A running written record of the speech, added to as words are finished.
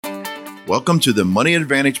Welcome to the Money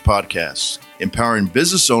Advantage Podcast, empowering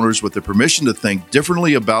business owners with the permission to think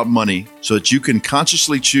differently about money so that you can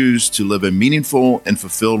consciously choose to live a meaningful and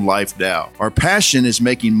fulfilled life now. Our passion is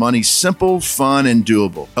making money simple, fun, and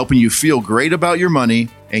doable, helping you feel great about your money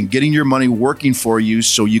and getting your money working for you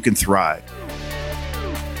so you can thrive.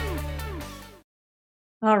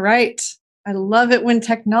 All right. I love it when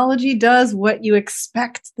technology does what you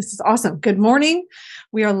expect. This is awesome. Good morning.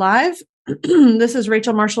 We are live. This is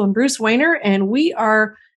Rachel Marshall and Bruce Wehner, and we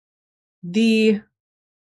are the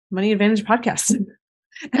Money Advantage Podcast.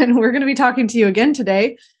 And we're going to be talking to you again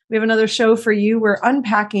today. We have another show for you. We're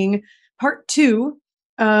unpacking part 2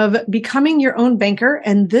 of Becoming Your Own Banker.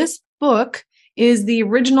 And this book is the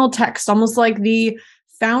original text, almost like the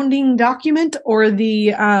founding document or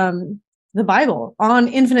the Bible on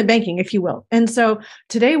infinite banking, if you will. And so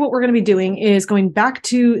today what we're going to be doing is going back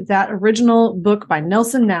to that original book by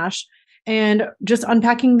Nelson Nash and just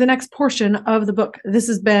unpacking the next portion of the book. This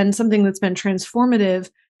has been something that's been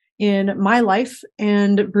transformative in my life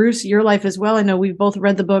and Bruce, your life as well. I know we've both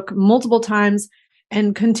read the book multiple times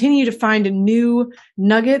and continue to find new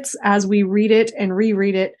nuggets as we read it and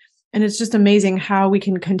reread it. And it's just amazing how we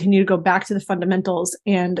can continue to go back to the fundamentals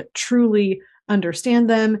and truly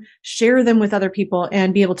understand them, share them with other people,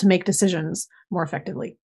 and be able to make decisions more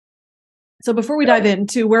effectively. So before we dive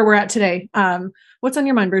into where we're at today, what's on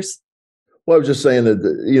your mind, Bruce? Well, I was just saying that,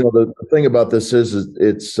 the thing about this is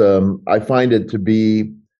it's, I find it to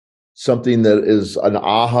be something that is an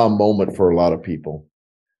aha moment for a lot of people.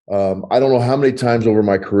 I don't know how many times over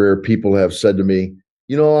my career people have said to me,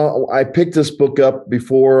 I picked this book up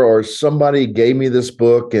before, or somebody gave me this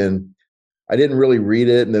book and I didn't really read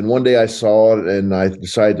it. And then one day I saw it and I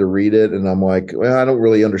decided to read it. And I'm like, well, I don't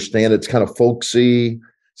really understand it. It's kind of folksy.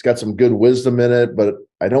 It's got some good wisdom in it, but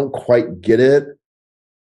I don't quite get it.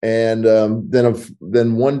 And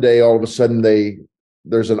then one day, all of a sudden,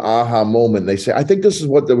 there's an aha moment. And they say, I think this is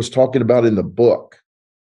what they was talking about in the book.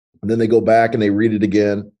 And then they go back and they read it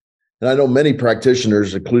again. And I know many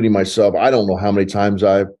practitioners, including myself, I don't know how many times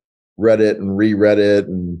I've read it and reread it.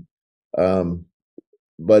 And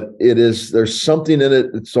but there's something in it.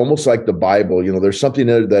 It's almost like the Bible. There's something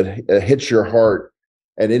in it that hits your heart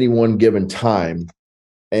at any one given time.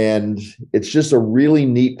 And it's just a really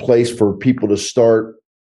neat place for people to start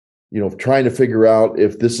trying to figure out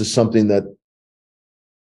if this is something that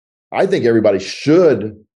I think everybody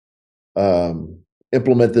should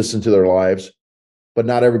implement this into their lives, but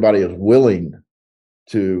not everybody is willing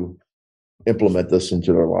to implement this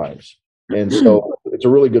into their lives. And so it's a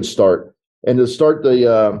really good start. And to start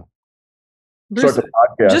the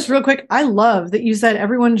podcast. Just real quick, I love that you said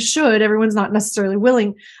everyone's not necessarily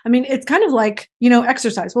willing. I mean, it's kind of like,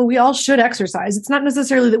 exercise. Well, we all should exercise. It's not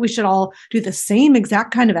necessarily that we should all do the same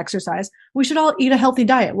exact kind of exercise. We should all eat a healthy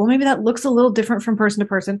diet. Well, maybe that looks a little different from person to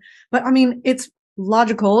person, but I mean, it's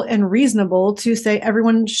logical and reasonable to say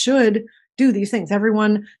everyone should do these things.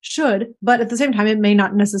 Everyone should, but at the same time, it may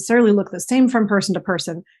not necessarily look the same from person to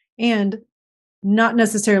person. And not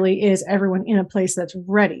necessarily is everyone in a place that's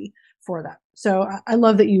ready for that. So I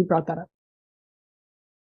love that you brought that up.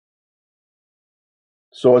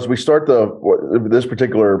 So as we start this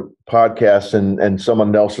particular podcast and some of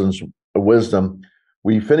Nelson's wisdom,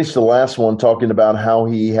 we finished the last one talking about how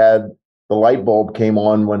he had the light bulb came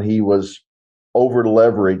on when he was over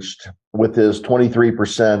leveraged with his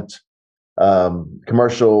 23%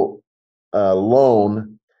 commercial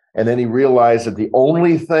loan. And then he realized that the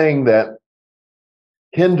only thing that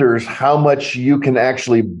hinders how much you can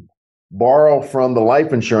actually borrow from the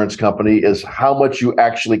life insurance company is how much you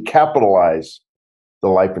actually capitalize the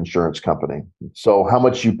life insurance company. So how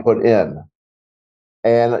much you put in.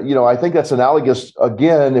 And, I think that's analogous.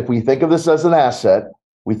 Again, if we think of this as an asset,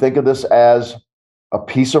 we think of this as a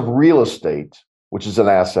piece of real estate, which is an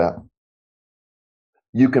asset.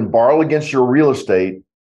 You can borrow against your real estate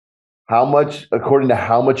how much, according to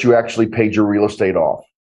how much you actually paid your real estate off.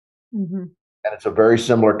 Mm-hmm. And it's a very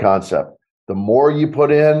similar concept. The more you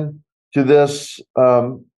put in to this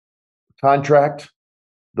contract,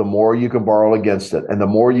 the more you can borrow against it. And the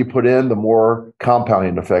more you put in, the more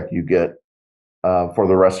compounding effect you get for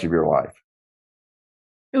the rest of your life.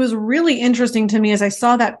 It was really interesting to me as I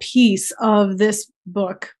saw that piece of this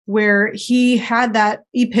book where he had that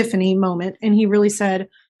epiphany moment and he really said,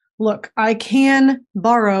 look, I can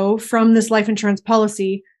borrow from this life insurance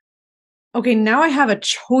policy. Okay, now I have a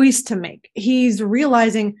choice to make. He's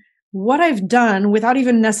realizing what I've done without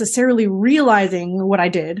even necessarily realizing what I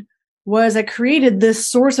did was I created this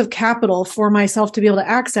source of capital for myself to be able to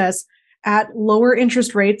access at lower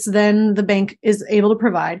interest rates than the bank is able to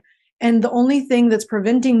provide. And the only thing that's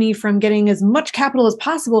preventing me from getting as much capital as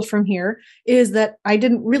possible from here is that I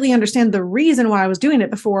didn't really understand the reason why I was doing it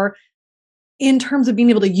before in terms of being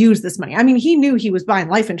able to use this money. I mean, he knew he was buying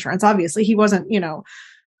life insurance. Obviously, he wasn't,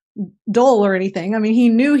 dull or anything. I mean, he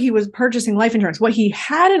knew he was purchasing life insurance. What he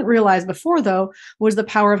hadn't realized before, though, was the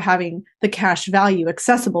power of having the cash value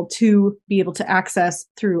accessible to be able to access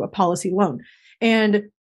through a policy loan. And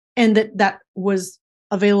that was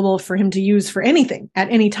available for him to use for anything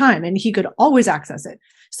at any time, and he could always access it.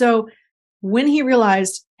 So when he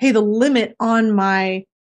realized, hey, the limit on my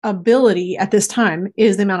ability at this time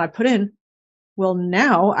is the amount I put in, well,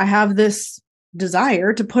 now I have this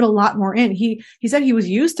desire to put a lot more in. He said he was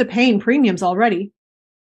used to paying premiums already,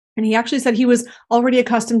 and he actually said he was already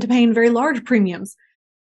accustomed to paying very large premiums.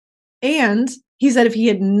 And he said if he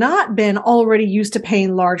had not been already used to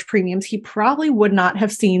paying large premiums, he probably would not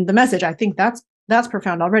have seen the message. I think that's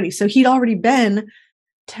profound already. So he'd already been,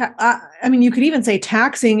 you could even say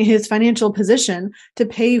taxing his financial position to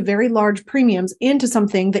pay very large premiums into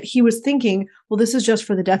something that he was thinking, well, this is just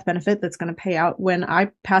for the death benefit that's going to pay out when I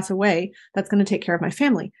pass away. That's going to take care of my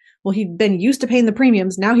family. Well, he'd been used to paying the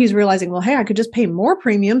premiums. Now he's realizing, well, hey, I could just pay more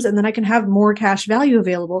premiums and then I can have more cash value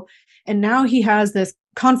available. And now he has this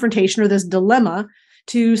confrontation or this dilemma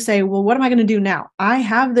to say, well, what am I going to do now? I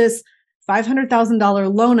have this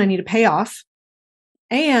 $500,000 loan I need to pay off,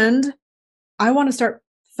 and I want to start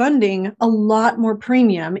funding a lot more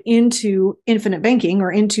premium into infinite banking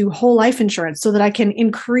or into whole life insurance so that I can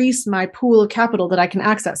increase my pool of capital that I can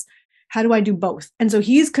access. How do I do both? And so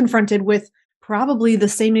he's confronted with probably the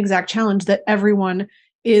same exact challenge that everyone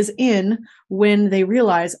is in when they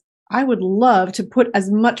realize, I would love to put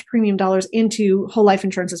as much premium dollars into whole life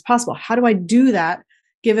insurance as possible. How do I do that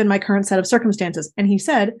given my current set of circumstances? And he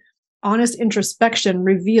said, honest introspection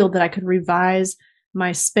revealed that I could revise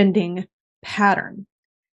my spending pattern.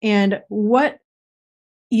 And what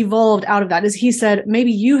evolved out of that is he said,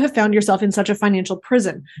 maybe you have found yourself in such a financial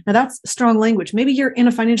prison. Now that's strong language. Maybe you're in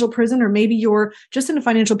a financial prison, or maybe you're just in a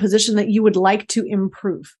financial position that you would like to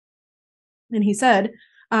improve. And he said,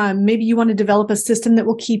 maybe you want to develop a system that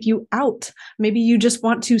will keep you out. Maybe you just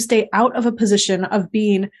want to stay out of a position of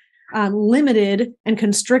being limited and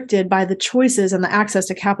constricted by the choices and the access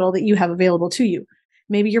to capital that you have available to you.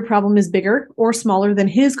 Maybe your problem is bigger or smaller than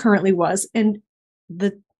his currently was. And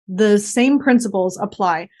the same principles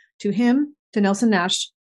apply to him, to Nelson Nash,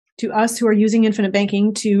 to us who are using infinite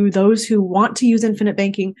banking, to those who want to use infinite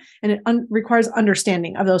banking, and it requires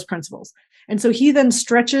understanding of those principles. And so he then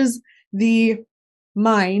stretches his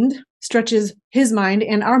mind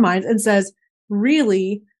and our minds and says,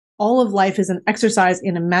 really, all of life is an exercise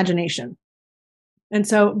in imagination. And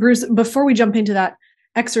so, Bruce, before we jump into that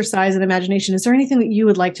exercise in imagination, is there anything that you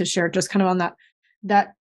would like to share just kind of on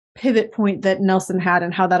that pivot point that Nelson had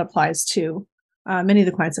and how that applies to many of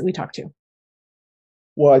the clients that we talk to?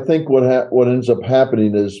 Well, I think what ends up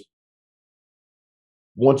happening is,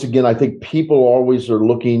 once again, I think people always are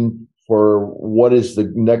looking for what is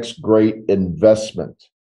the next great investment.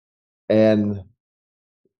 And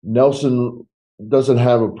Nelson doesn't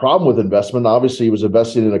have a problem with investment. Obviously, he was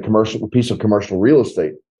investing in a piece of commercial real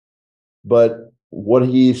estate. But what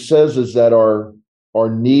he says is that our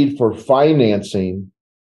need for financing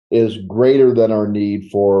is greater than our need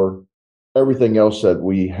for everything else that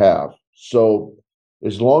we have. So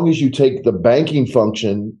as long as you take the banking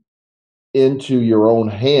function into your own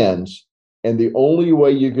hands, and the only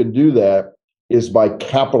way you can do that is by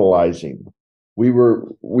capitalizing. We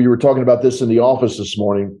were talking about this in the office this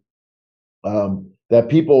morning,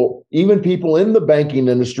 that even people in the banking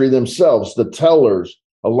industry themselves, the tellers,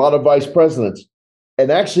 a lot of vice presidents,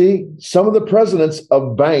 and actually some of the presidents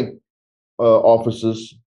of bank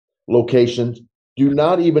offices, locations, do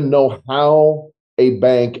not even know how a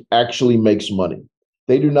bank actually makes money.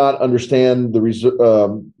 They do not understand the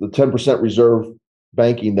 10% reserve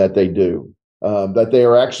banking that they do, that they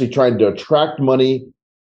are actually trying to attract money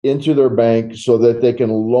into their bank so that they can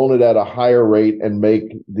loan it at a higher rate and make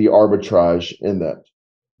the arbitrage in that.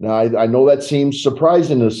 Now, I know that seems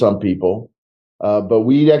surprising to some people, but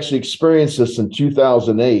we actually experienced this in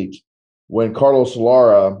 2008 when Carlos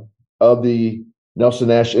Lara of the Nelson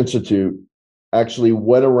Nash Institute actually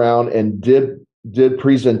went around and did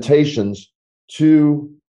presentations to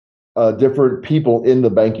different people in the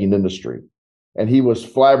banking industry. And he was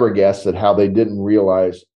flabbergasted how they didn't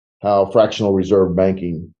realize how fractional reserve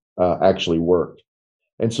banking actually worked.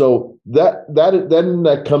 And so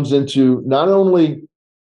that comes into not only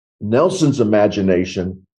Nelson's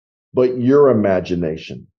imagination, but your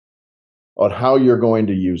imagination on how you're going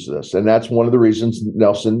to use this. And that's one of the reasons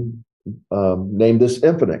Nelson named this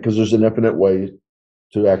infinite, because there's an infinite way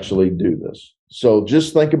to actually do this. So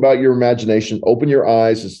just think about your imagination, open your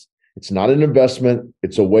eyes. It's not an investment.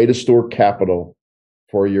 It's a way to store capital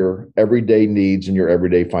for your everyday needs and your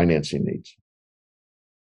everyday financing needs.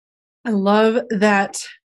 I love that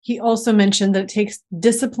he also mentioned that it takes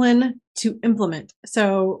discipline to implement.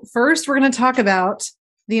 So first, we're going to talk about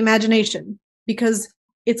the imagination, because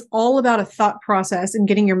it's all about a thought process and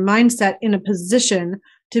getting your mindset in a position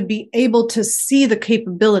to be able to see the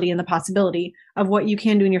capability and the possibility of what you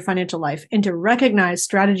can do in your financial life, and to recognize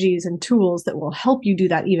strategies and tools that will help you do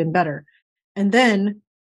that even better. And then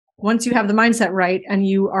once you have the mindset right and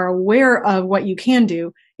you are aware of what you can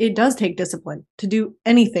do, it does take discipline to do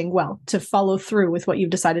anything well, to follow through with what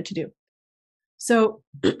you've decided to do. So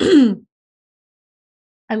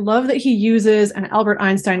I love that he uses an Albert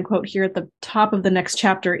Einstein quote here at the top of the next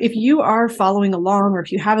chapter. If you are following along, or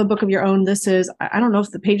if you have a book of your own, this is, I don't know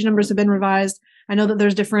if the page numbers have been revised. I know that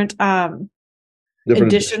there's different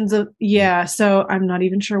editions of, so I'm not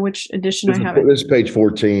even sure which edition I have. This is page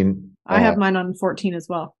 14. I have mine on 14 as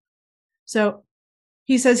well. So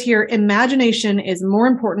he says here, imagination is more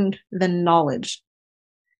important than knowledge.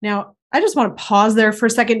 Now, I just want to pause there for a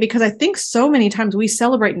second, because I think so many times we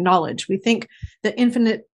celebrate knowledge. We think that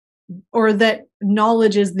that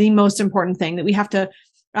knowledge is the most important thing, that we have to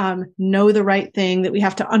know the right thing, that we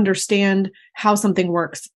have to understand how something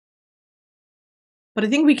works. But I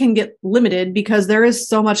think we can get limited because there is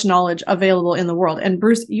so much knowledge available in the world. And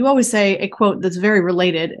Bruce, you always say a quote that's very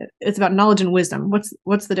related. It's about knowledge and wisdom.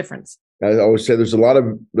 What's the difference? I always say there's a lot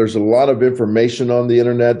of information on the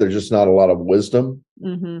internet. There's just not a lot of wisdom.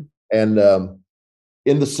 Mm-hmm. And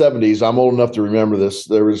in the 70s, I'm old enough to remember this,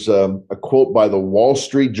 there was a quote by the Wall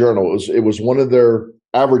Street Journal. It was one of their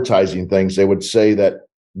advertising things. They would say that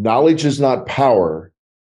knowledge is not power,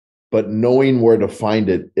 but knowing where to find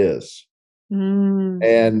it is.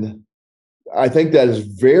 And I think that is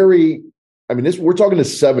very, we're talking the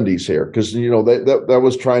 70s here, because, that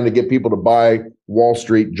was trying to get people to buy Wall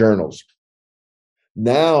Street journals.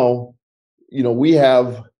 Now, we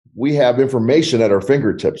have information at our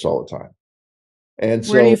fingertips all the time. And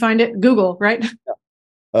so, where do you find it? Google, right?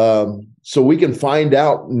 So we can find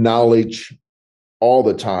out knowledge all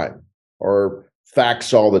the time, or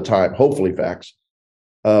facts all the time, hopefully facts.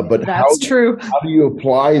 But that's true. How do you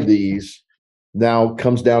apply these now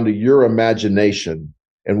comes down to your imagination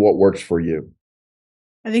and what works for you.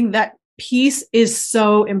 I think that piece is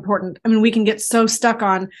so important. We can get so stuck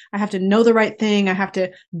on, I have to know the right thing, I have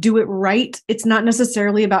to do it right. It's not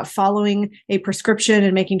necessarily about following a prescription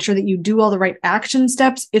and making sure that you do all the right action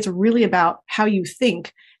steps. It's really about how you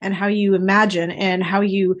think and how you imagine and how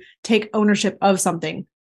you take ownership of something,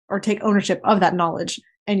 or take ownership of that knowledge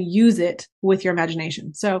and use it with your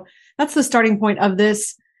imagination. So that's the starting point of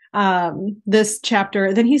this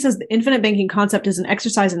chapter. Then he says the infinite banking concept is an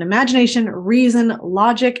exercise in imagination, reason,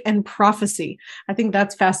 logic, and prophecy. I think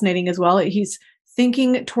that's fascinating as well. He's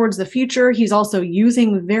thinking towards the future. He's also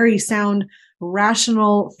using very sound,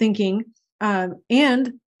 rational thinking,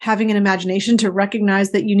 and having an imagination to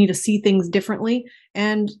recognize that you need to see things differently.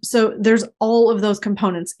 And so there's all of those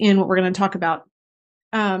components in what we're going to talk about.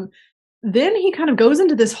 Then he kind of goes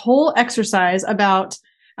into this whole exercise about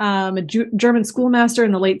a German schoolmaster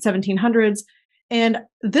in the late 1700s. And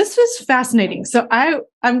this is fascinating. So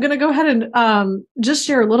I'm going to go ahead and just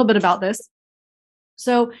share a little bit about this.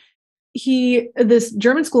 So this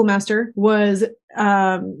German schoolmaster was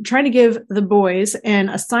trying to give the boys an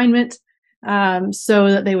assignment so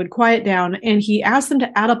that they would quiet down. And he asked them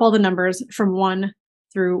to add up all the numbers from 1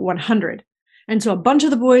 through 100. And so a bunch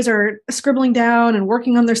of the boys are scribbling down and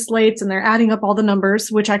working on their slates, and they're adding up all the numbers,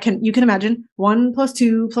 which you can imagine 1 +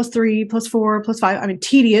 2 + 3 + 4 + 5.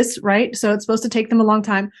 Tedious, right? So it's supposed to take them a long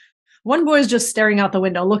time. One boy is just staring out the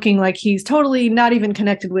window, looking like he's totally not even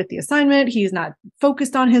connected with the assignment. He's not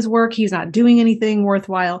focused on his work. He's not doing anything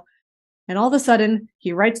worthwhile. And all of a sudden,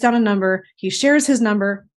 he writes down a number. He shares his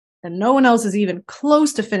number, and no one else is even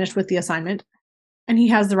close to finished with the assignment. And he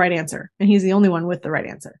has the right answer. And he's the only one with the right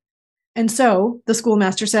answer. And so the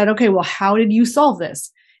schoolmaster said, okay, well, how did you solve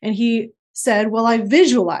this? And he said, well, I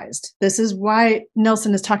visualized. This is why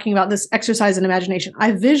Nelson is talking about this exercise in imagination.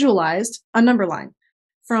 I visualized a number line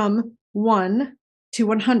from 1 to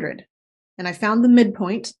 100. And I found the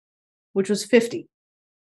midpoint, which was 50.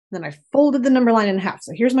 Then I folded the number line in half.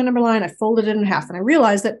 So here's my number line. I folded it in half. And I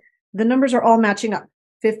realized that the numbers are all matching up,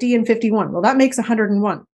 50 and 51. Well, that makes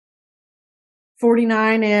 101.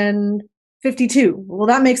 49 and 52. Well,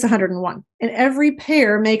 that makes 101. And every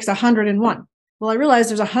pair makes 101. Well, I realized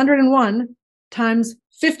there's 101 times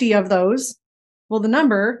 50 of those. Well, the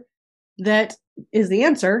number that is the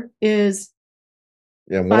answer is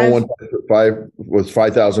Yeah, 101 times 5 was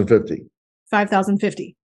 5,050.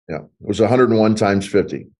 5,050. Yeah, it was 101 times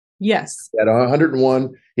 50. Yes. He had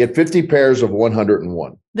 101. He had 50 pairs of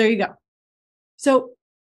 101. There you go. So,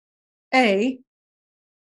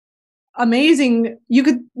 amazing. You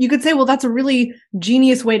could say, well, that's a really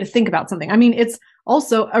genius way to think about something. I mean, it's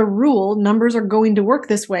also a rule. Numbers are going to work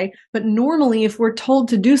this way. But normally, if we're told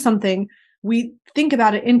to do something, we think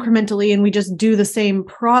about it incrementally and we just do the same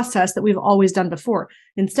process that we've always done before.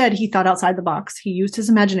 Instead, he thought outside the box. He used his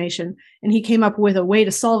imagination and he came up with a way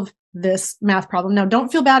to solve this math problem. Now,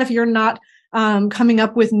 don't feel bad if you're not coming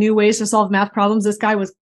up with new ways to solve math problems. This guy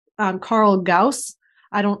was Carl Gauss.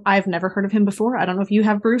 I've never heard of him before. I don't know if you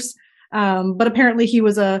have, Bruce. But apparently he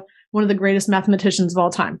was one of the greatest mathematicians of all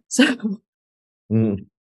time. So,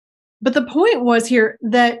 But the point was here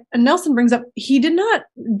that Nelson brings up,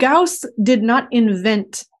 Gauss did not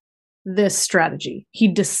invent this strategy. He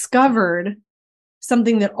discovered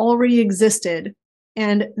something that already existed.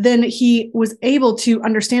 And then he was able to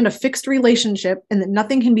understand a fixed relationship and that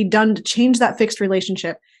nothing can be done to change that fixed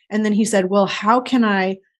relationship. And then he said, well, how can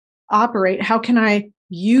I operate? How can I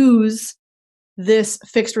use this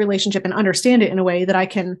fixed relationship and understand it in a way that I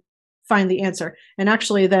can find the answer? And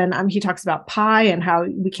actually then he talks about pi and how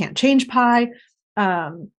we can't change pi.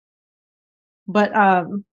 But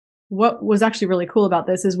what was actually really cool about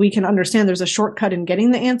this is we can understand there's a shortcut in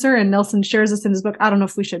getting the answer. And Nelson shares this in his book. I don't know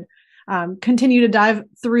if we should continue to dive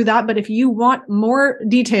through that, but if you want more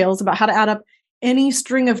details about how to add up any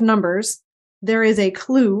string of numbers, there is a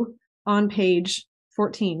clue on page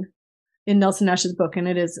 14 in Nelson Nash's book, and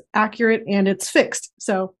it is accurate and it's fixed.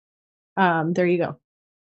 So there you go.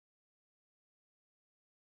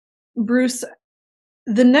 Bruce,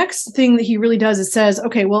 the next thing that he really does is says,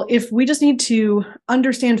 okay, well, if we just need to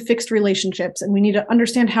understand fixed relationships and we need to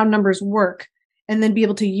understand how numbers work and then be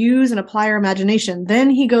able to use and apply our imagination, then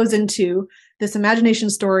he goes into this imagination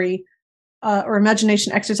story or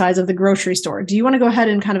imagination exercise of the grocery store. Do you want to go ahead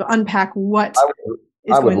and kind of unpack what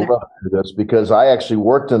I would love to do this because I actually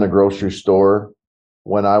worked in a grocery store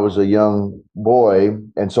when I was a young boy.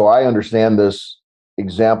 And so I understand this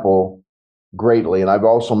example greatly. And I've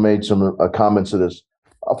also made some comments to this.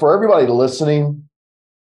 For everybody listening,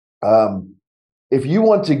 if you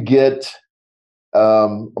want to get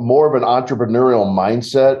more of an entrepreneurial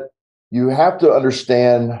mindset, you have to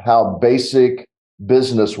understand how basic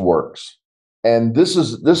business works. And this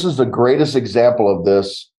is the greatest example of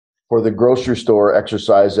this for the grocery store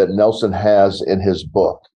exercise that Nelson has in his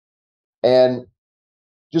book. And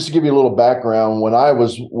just to give you a little background, when I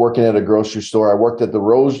was working at a grocery store, I worked at the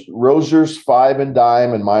Rosier's Five and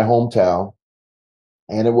Dime in my hometown.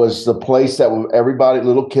 And it was the place that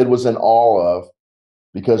little kid was in awe of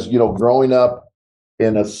because, growing up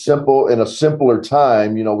in a simpler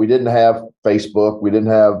time, we didn't have Facebook, we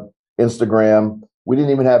didn't have Instagram, we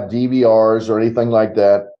didn't even have DVRs or anything like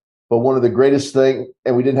that. But one of the greatest things,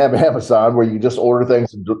 and we didn't have Amazon where you just order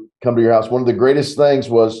things and come to your house. One of the greatest things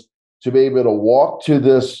was to be able to walk to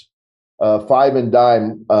this Five and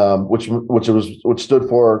Dime, which stood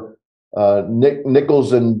for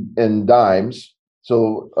nickels and dimes.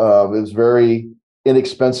 So it was very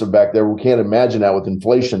inexpensive back there. We can't imagine that with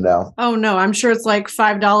inflation now. Oh no, I'm sure it's like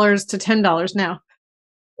 $5 to $10 now.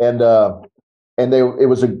 And it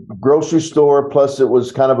was a grocery store, plus it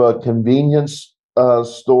was kind of a convenience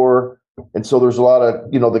store. And so there's a lot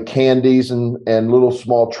of, the candies and little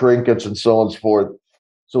small trinkets and so on and so forth.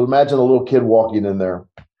 So imagine a little kid walking in there.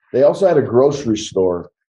 They also had a grocery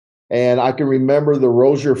store. And I can remember the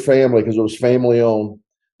Rosier family, because it was family owned.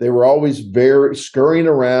 They were always very scurrying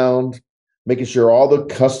around, making sure all the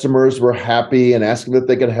customers were happy and asking if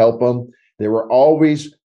they could help them. They were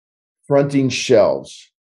always fronting shelves.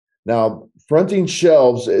 Now, fronting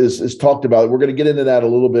shelves is talked about. We're going to get into that a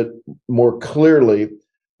little bit more clearly,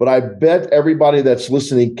 but I bet everybody that's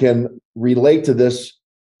listening can relate to this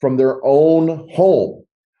from their own home.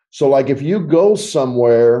 So like if you go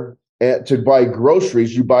somewhere to buy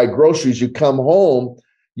groceries, you come home,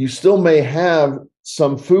 you still may have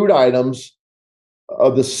some food items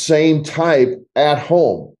of the same type at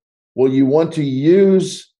home. Well, you want to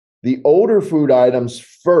use the older food items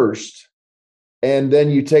first, and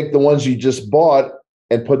then you take the ones you just bought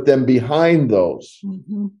and put them behind those.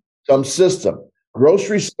 Mm-hmm. Some system.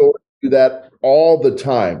 Grocery stores do that all the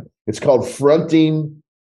time. It's called fronting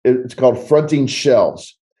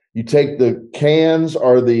shelves. You take the cans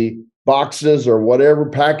or the boxes or whatever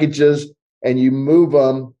packages, and you move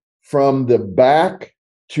them from the back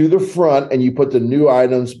to the front, and you put the new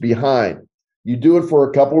items behind. You do it for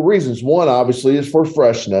a couple of reasons. One, obviously, is for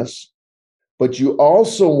freshness, but you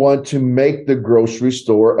also want to make the grocery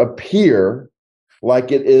store appear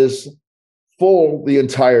like it is full the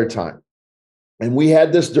entire time. And we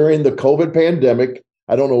had this during the COVID pandemic.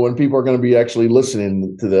 I don't know when people are going to be actually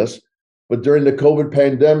listening to this, but during the COVID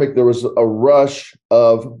pandemic, there was a rush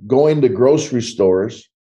of going to grocery stores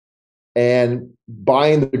and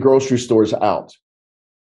buying the grocery stores out.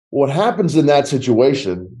 What happens in that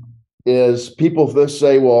situation is people just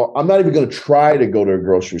say, well, I'm not even going to try to go to a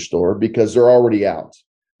grocery store because they're already out,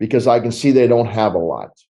 because I can see they don't have a lot.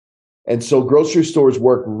 And so grocery stores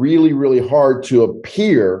work really, really hard to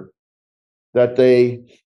appear that they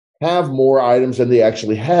have more items than they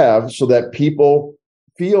actually have, so that people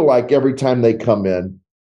feel like every time they come in,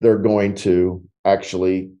 they're going to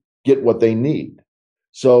actually get what they need.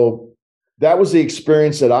 So that was the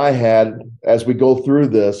experience that I had as we go through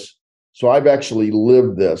this. So I've actually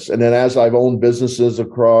lived this. And then as I've owned businesses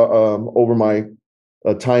across over my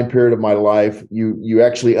time period of my life, you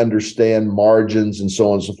actually understand margins and so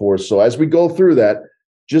on and so forth. So as we go through that,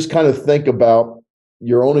 just kind of think about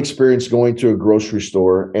your own experience going to a grocery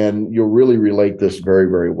store, and you'll really relate this very,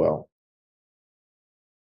 very well.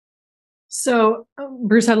 So,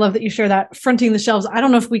 Bruce, I love that you share that, fronting the shelves. I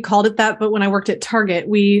don't know if we called it that, but when I worked at Target,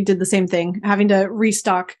 we did the same thing, having to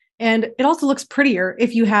restock. And it also looks prettier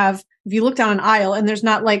if you look down an aisle and there's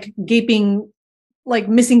not like gaping, like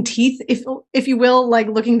missing teeth, if you will, like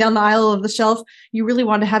looking down the aisle of the shelf. You really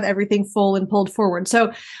want to have everything full and pulled forward.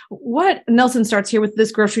 So what Nelson starts here with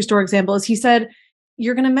this grocery store example is he said,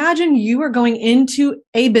 you're going to imagine you are going into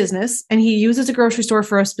a business, and he uses a grocery store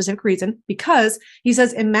for a specific reason, because he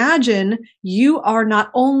says, imagine you are not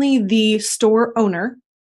only the store owner,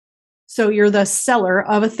 so you're the seller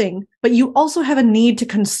of a thing, but you also have a need to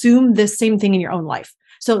consume this same thing in your own life.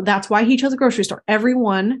 So that's why he chose a grocery store.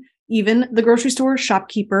 Everyone, even the grocery store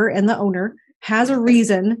shopkeeper and the owner, has a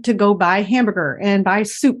reason to go buy hamburger and buy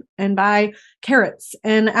soup and buy carrots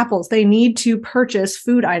and apples. They need to purchase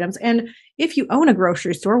food items. And if you own a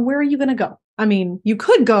grocery store, where are you going to go? I mean, you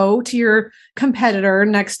could go to your competitor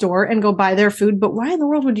next door and go buy their food, but why in the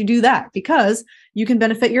world would you do that? Because you can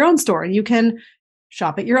benefit your own store and you can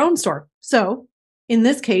shop at your own store. So in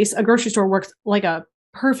this case, a grocery store works like a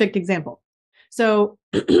perfect example. So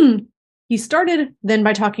he started then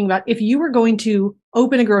by talking about, if you were going to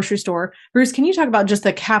open a grocery store, Bruce, can you talk about just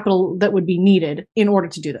the capital that would be needed in order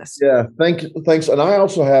to do this? Yeah, thanks. And I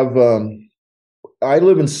also have, I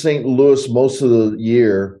live in St. Louis most of the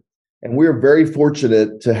year, and we're very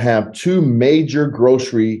fortunate to have two major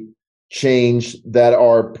grocery chains that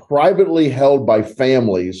are privately held by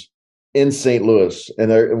families in St. Louis.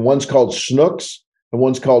 And one's called Schnucks and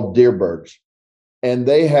one's called Dierbergs. And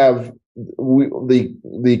they have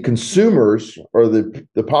the consumers, or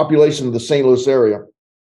the population of the St. Louis area,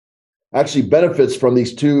 actually benefits from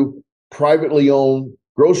these two privately owned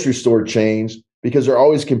grocery store chains, because they're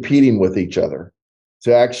always competing with each other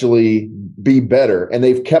to actually be better. And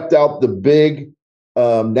they've kept out the big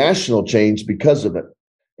national chains because of it.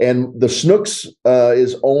 And the Schnucks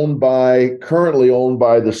is currently owned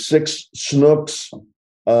by the 6 Schnucks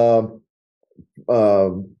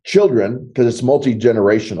children, because it's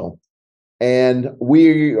multi-generational. And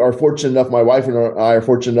we are fortunate enough, my wife and I are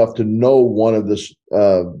fortunate enough to know one of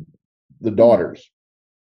the daughters.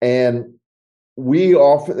 And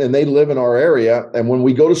and they live in our area. And when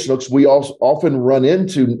we go to Schnucks, we also often run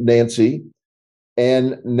into Nancy.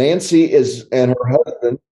 And Nancy and her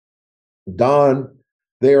husband, Don,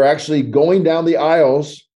 they are actually going down the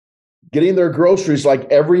aisles, getting their groceries like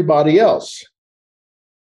everybody else.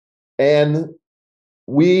 And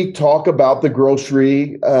we talk about the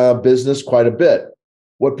grocery business quite a bit.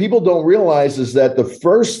 What people don't realize is that the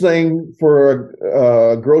first thing for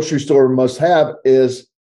a grocery store must have is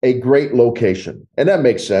a great location. And that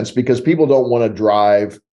makes sense, because people don't want to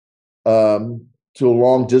drive to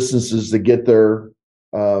long distances to get their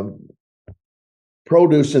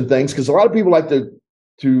produce and things, because a lot of people like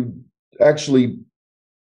to actually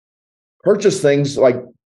purchase things like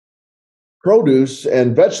produce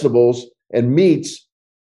and vegetables and meats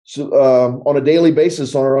on a daily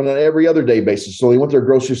basis or on an every other day basis. So they want their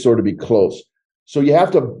grocery store to be close. So you have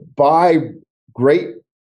to buy great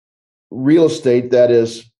real estate that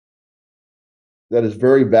is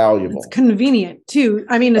very valuable. It's convenient too.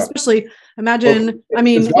 I mean, especially imagine,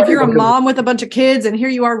 if you're a mom with a bunch of kids and here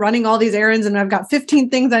you are running all these errands, and I've got 15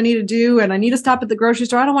 things I need to do, and I need to stop at the grocery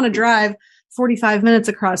store. I don't want to drive 45 minutes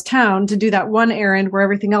across town to do that one errand where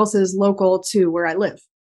everything else is local to where I live.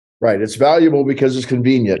 Right. It's valuable because it's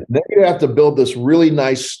convenient. Then you have to build this really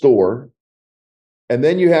nice store. And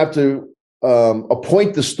then you have to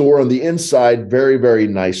appoint the store on the inside very, very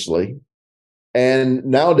nicely. And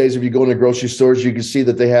nowadays, if you go into grocery stores, you can see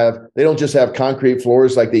that they don't just have concrete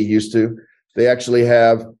floors like they used to. They actually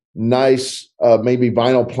have nice, maybe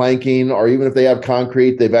vinyl planking, or even if they have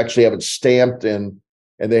concrete, they've actually have it stamped and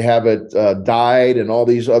they have it dyed and all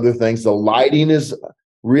these other things. The lighting is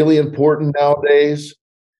really important nowadays,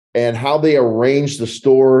 and how they arrange the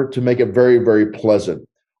store to make it very, very pleasant.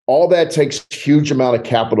 All that takes a huge amount of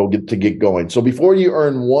capital to get going. So before you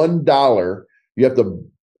earn $1, you have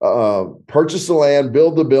to purchase the land,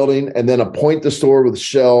 build the building, and then appoint the store with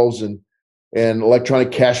shelves and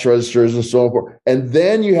electronic cash registers and so forth. And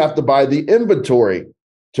then you have to buy the inventory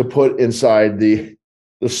to put inside the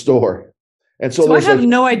store. And so I have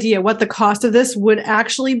no idea what the cost of this would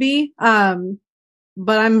actually be.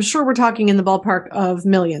 But I'm sure we're talking in the ballpark of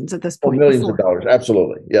millions at this point. Millions of dollars.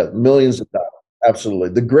 Absolutely. Yeah. Millions of dollars. Absolutely.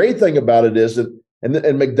 The great thing about it is that,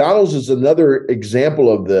 and McDonald's is another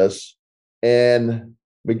example of this, and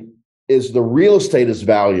is the real estate is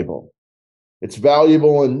valuable. It's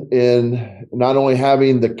valuable in not only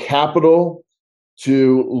having the capital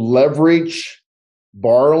to leverage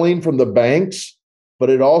borrowing from the banks, but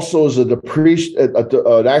it also is an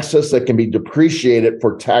access that can be depreciated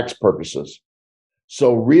for tax purposes.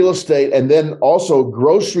 So real estate, and then also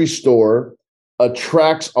grocery store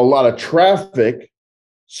attracts a lot of traffic.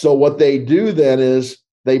 So what they do then is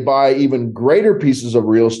they buy even greater pieces of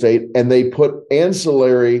real estate and they put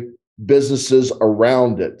ancillary businesses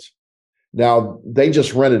around it. Now, they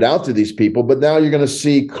just rent it out to these people, but now you're going to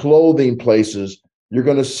see clothing places. You're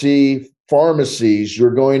going to see pharmacies.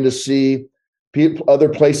 You're going to see other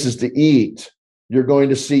places to eat. You're going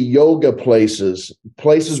to see yoga places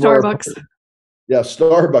Starbucks. Yeah,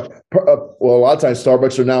 Starbucks. Well, a lot of times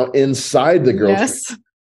Starbucks are now inside the grocery. Yes.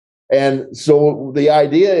 And so the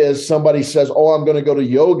idea is somebody says, oh, I'm going to go to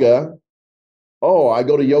yoga. Oh, I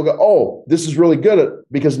go to yoga. Oh, this is really good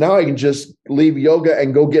because now I can just leave yoga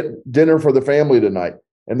and go get dinner for the family tonight.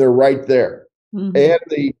 And they're right there. Mm-hmm.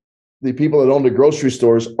 And the people that own the grocery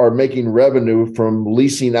stores are making revenue from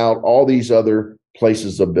leasing out all these other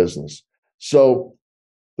places of business. So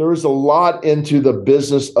there is a lot into the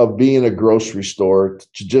business of being a grocery store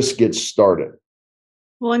to just get started.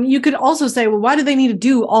 Well, and you could also say, well, why do they need to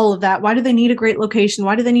do all of that? Why do they need a great location?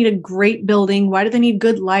 Why do they need a great building? Why do they need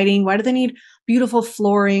good lighting? Why do they need beautiful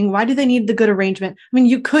flooring? Why do they need the good arrangement? I mean,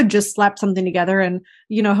 you could just slap something together and,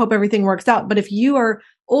 hope everything works out. But if you are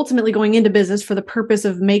ultimately going into business for the purpose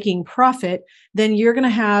of making profit, then you're going to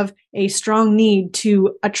have a strong need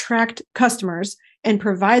to attract customers and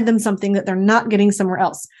provide them something that they're not getting somewhere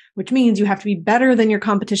else, which means you have to be better than your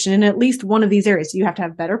competition in at least one of these areas. You have to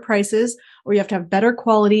have better prices, or you have to have better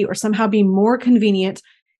quality, or somehow be more convenient.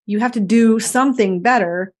 You have to do something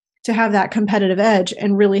better to have that competitive edge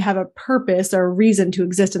and really have a purpose or a reason to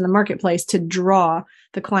exist in the marketplace to draw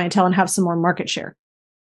the clientele and have some more market share.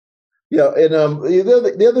 Yeah, and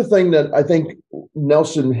the other thing that I think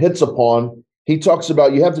Nelson hits upon, he talks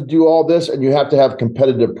about you have to do all this and you have to have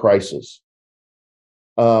competitive prices.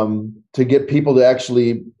 To get people to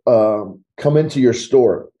actually come into your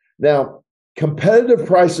store. Now, competitive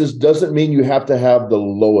prices doesn't mean you have to have the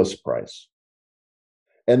lowest price.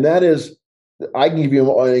 And that is, I can give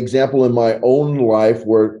you an example in my own life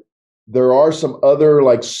where there are some other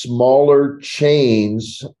like smaller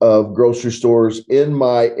chains of grocery stores in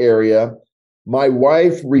my area. My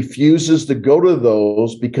wife refuses to go to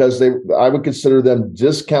those because I would consider them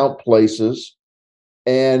discount places,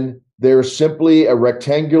 and they're simply a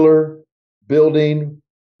rectangular building.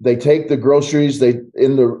 They take the groceries,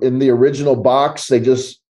 in the original box, they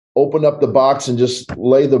just open up the box and just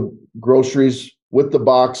lay the groceries with the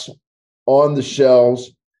box on the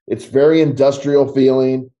shelves. It's very industrial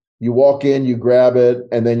feeling. You walk in, you grab it,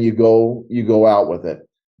 and then you go out with it.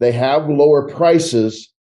 They have lower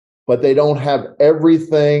prices, but they don't have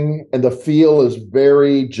everything, and the feel is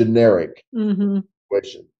very generic. Mm-hmm.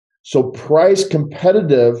 So price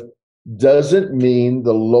competitive doesn't mean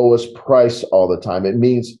the lowest price all the time. It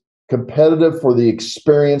means competitive for the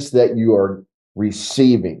experience that you are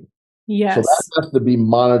receiving. Yes. So that has to be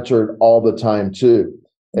monitored all the time too.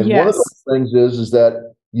 And one of those things is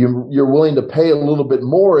that you're willing to pay a little bit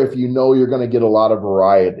more if you know you're going to get a lot of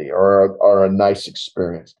variety or a nice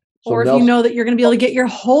experience. So or if you know that you're going to be able to get your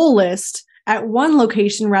whole list at one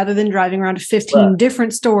location rather than driving around to 15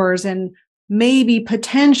 different stores and maybe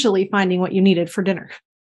potentially finding what you needed for dinner.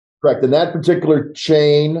 Correct. And that particular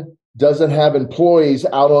chain doesn't have employees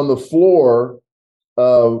out on the floor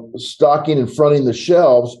stocking and fronting the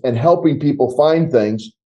shelves and helping people find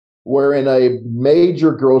things, where in a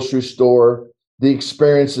major grocery store, the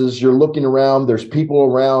experience is you're looking around, there's people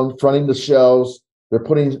around fronting the shelves,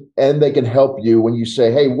 and they can help you when you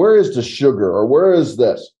say, hey, where is the sugar or where is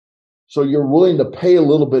this? So you're willing to pay a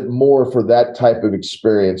little bit more for that type of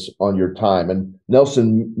experience on your time. And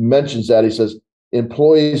Nelson mentions that. He says,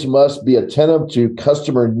 employees must be attentive to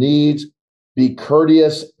customer needs, be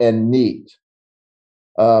courteous and neat.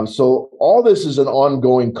 So all this is an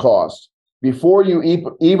ongoing cost before you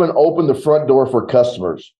even open the front door for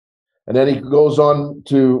customers. And then he goes on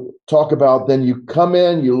to talk about, then you come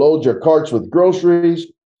in, you load your carts with groceries,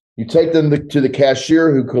 you take them to the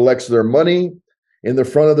cashier who collects their money in the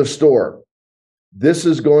front of the store. This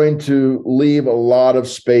is going to leave a lot of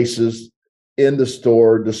spaces in the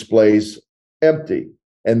store displays empty.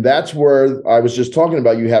 And that's where I was just talking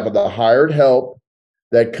about. You have the hired help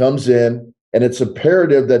that comes in, and it's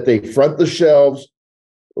imperative that they front the shelves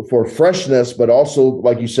for freshness, but also,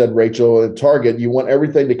 like you said, Rachel, at Target, you want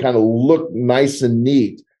everything to kind of look nice and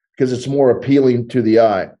neat because it's more appealing to the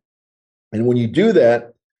eye. And when you do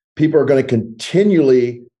that, people are going to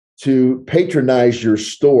continually to patronize your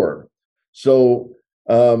store. So,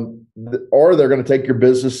 or they're going to take your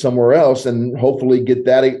business somewhere else and hopefully get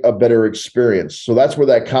that a better experience. So that's where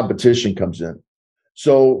that competition comes in.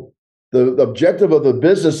 So the objective of the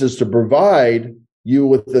business is to provide you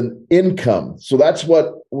with an income. So that's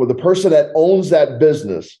what the person that owns that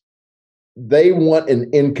business, they want an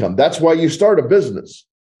income. That's why you start a business,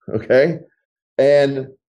 okay? And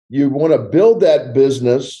you want to build that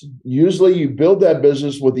business. Usually you build that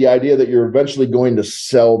business with the idea that you're eventually going to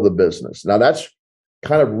sell the business. Now that's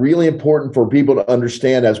kind of really important for people to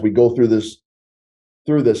understand as we go through this.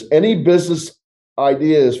 Any business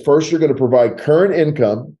idea is first you're going to provide current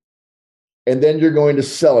income, and then you're going to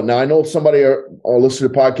sell it. Now, I know somebody or listen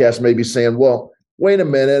to the podcast may be saying, well, wait a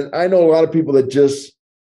minute. I know a lot of people that just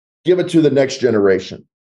give it to the next generation.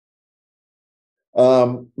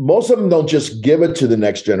 Most of them don't just give it to the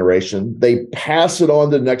next generation. They pass it on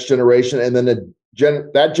to the next generation, and then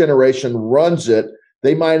that generation runs it.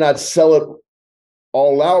 They might not sell it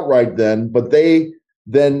all out right then, but they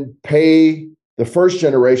then pay the first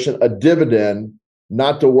generation a dividend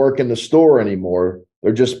not to work in the store anymore.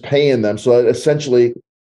 They're just paying them. So essentially,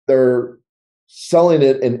 they're selling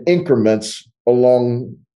it in increments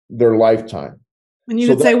along their lifetime. And you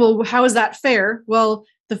could say, well, how is that fair? Well,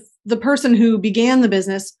 the person who began the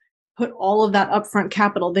business put all of that upfront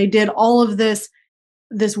capital. They did all of this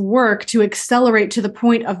work to accelerate to the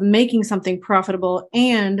point of making something profitable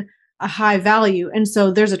and a high value. And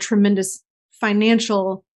so there's a tremendous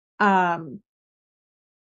financial debt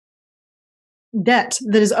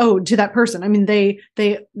that is owed to that person. I mean, they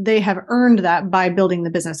have earned that by building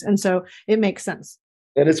the business. And so it makes sense.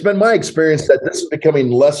 And it's been my experience that this is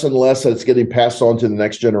becoming less and less, that it's getting passed on to the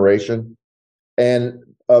next generation. And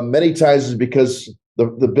many times is because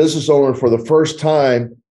the business owner, for the first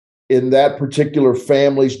time in that particular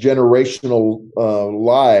family's generational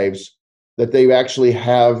lives, that they actually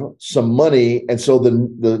have some money. And so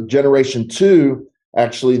the generation two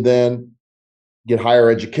actually then get higher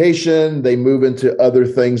education. They move into other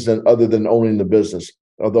things other than owning the business.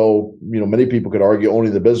 Although, many people could argue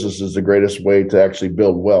owning the business is the greatest way to actually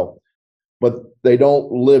build wealth, but they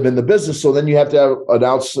don't live in the business. So then you have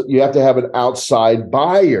to have an outside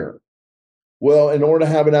buyer. Well, in order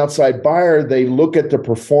to have an outside buyer, they look at the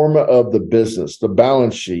pro forma of the business, the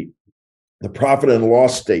balance sheet, the profit and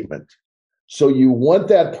loss statement. So you want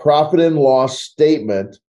that profit and loss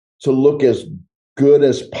statement to look as good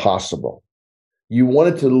as possible. You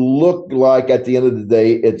want it to look like at the end of the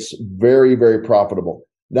day, it's very, very profitable.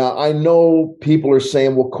 Now, I know people are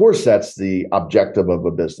saying, well, of course, that's the objective of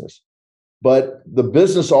a business. But the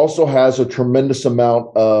business also has a tremendous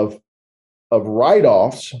amount of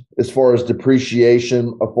write-offs as far as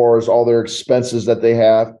depreciation, as far as all their expenses that they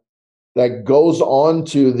have, that goes on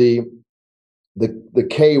to the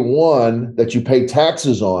K1 that you pay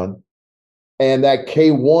taxes on. And that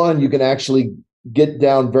K1 you can actually get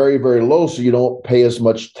down very, very low so you don't pay as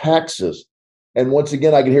much taxes. And once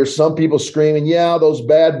again, I can hear some people screaming, yeah, those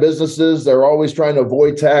bad businesses, they're always trying to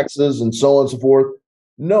avoid taxes and so on and so forth.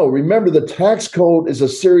 No, remember, the tax code is a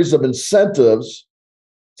series of incentives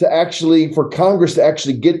for Congress to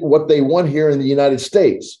actually get what they want here in the United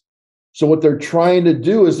States. So what they're trying to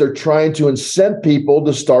do is they're trying to incent people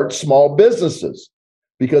to start small businesses,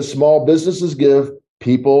 because small businesses give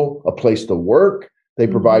people a place to work. They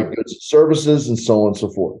provide goods and services and so on and so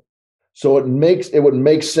forth. So it would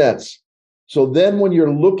make sense. So then when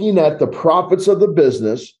you're looking at the profits of the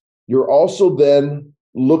business, you're also then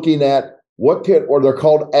looking at or they're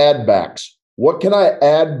called add backs. What can I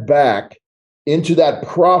add back into that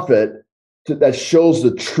profit that shows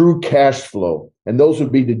the true cash flow? And those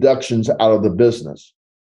would be deductions out of the business.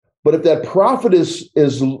 But if that profit is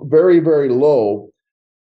very, very low,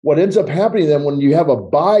 what ends up happening then when you have a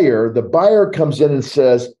buyer, the buyer comes in and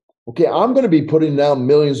says, okay, I'm going to be putting down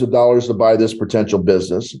millions of dollars to buy this potential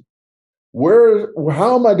business.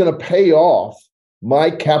 How am I going to pay off my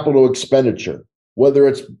capital expenditure? Whether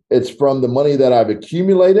it's from the money that I've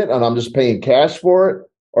accumulated and I'm just paying cash for it,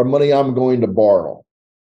 or money I'm going to borrow.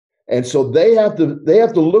 And so they have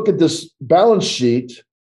to look at this balance sheet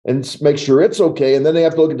and make sure it's okay. And then they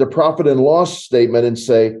have to look at the profit and loss statement and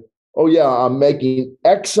say, oh yeah, I'm making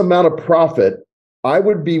X amount of profit. I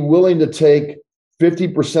would be willing to take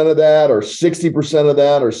 50% of that, or 60% of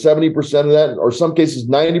that, or 70% of that, or some cases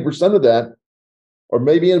 90% of that, or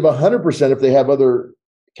maybe even 100% if they have other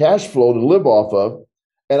cash flow to live off of.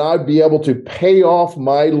 And I'd be able to pay off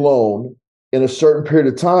my loan in a certain period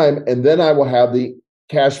of time, and then I will have the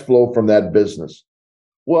cash flow from that business.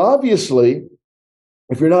 Well, obviously,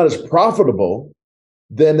 if you're not as profitable,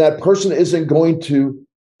 then that person isn't going to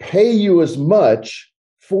pay you as much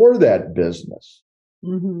for that business.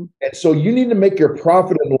 Mm-hmm. And so you need to make your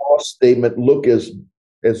profit and loss statement look as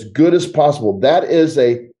good as possible. That is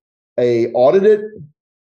a audited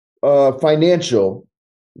financial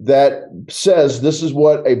that says this is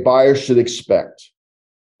what a buyer should expect.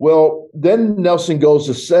 Well, then Nelson goes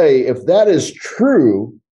to say, if that is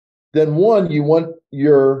true, then one, you want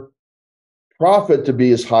your profit to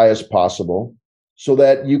be as high as possible so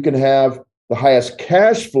that you can have the highest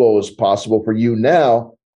cash flow as possible for you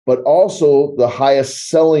now, but also the highest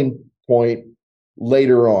selling point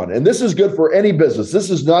later on. And this is good for any business. This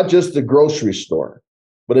is not just a grocery store,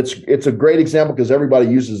 but it's a great example because everybody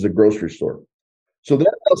uses a grocery store. So then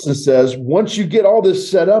Nelson says, once you get all this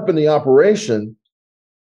set up in the operation,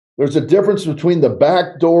 there's a difference between the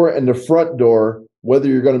back door and the front door, whether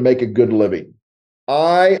you're going to make a good living.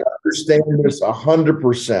 I understand this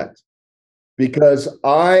 100% because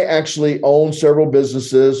I actually own several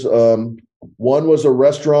businesses. One was a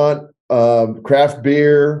restaurant, craft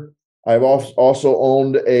beer. I've also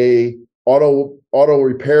owned a auto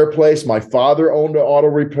repair place. My father owned an auto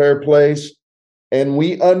repair place. And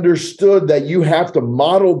we understood that you have to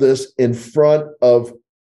model this in front of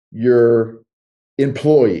your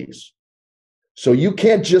employees. So you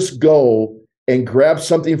can't just go and grab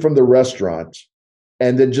something from the restaurant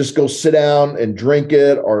and then just go sit down and drink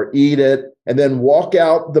it or eat it and then walk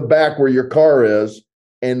out the back where your car is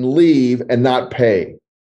and leave and not pay.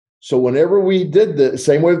 So whenever we did the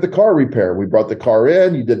same way with the car repair, we brought the car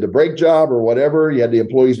in, you did the brake job or whatever, you had the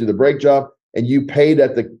employees do the brake job, and you paid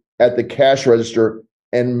at the cash register.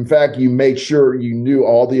 And in fact, you made sure you knew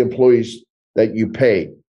all the employees that you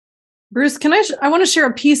paid. Bruce, I want to share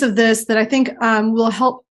a piece of this that I think will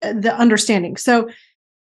help the understanding. So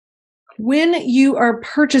when you are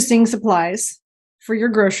purchasing supplies for your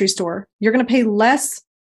grocery store, you're going to pay less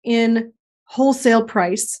in wholesale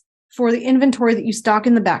price for the inventory that you stock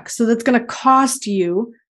in the back. So that's going to cost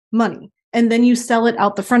you money. And then you sell it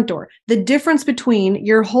out the front door. The difference between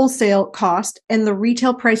your wholesale cost and the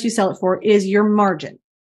retail price you sell it for is your margin.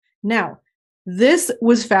 Now, this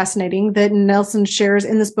was fascinating that Nelson shares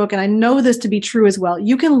in this book, and I know this to be true as well.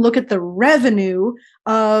 You can look at the revenue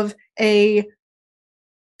of a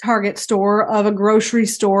Target store, of a grocery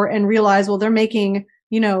store, and realize, well, they're making,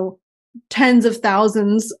 tens of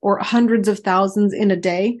thousands or hundreds of thousands in a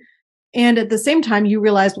day. And at the same time, you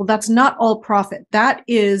realize, well, that's not all profit. That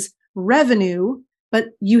is revenue, but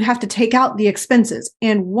you have to take out the expenses.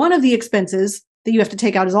 And one of the expenses that you have to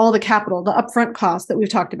take out is all the capital, the upfront costs that we've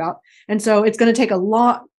talked about. And so it's going to take a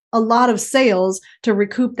lot of sales to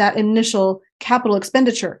recoup that initial capital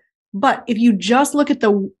expenditure. But if you just look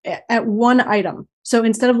at one item, so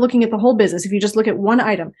instead of looking at the whole business, if you just look at one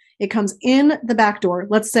item, it comes in the back door.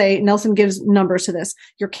 Let's say Nelson gives numbers to this.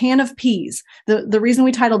 Your can of peas. The reason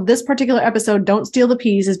we titled this particular episode, Don't Steal the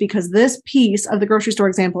Peas, is because this piece of the grocery store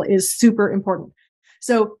example is super important.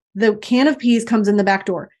 So the can of peas comes in the back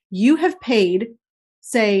door. You have paid,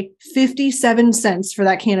 say, 57 cents for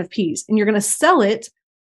that can of peas, and you're going to sell it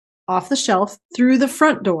off the shelf through the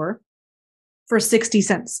front door for 60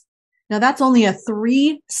 cents. Now that's only a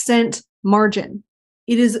 3-cent margin.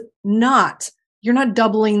 It is not, you're not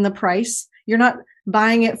doubling the price. You're not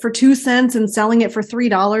buying it for 2 cents and selling it for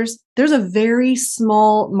 $3. There's a very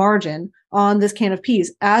small margin on this can of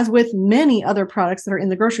peas, as with many other products that are in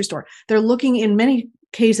the grocery store. They're looking in many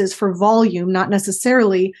cases for volume, not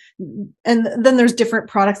necessarily. And then there's different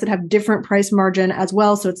products that have different price margin as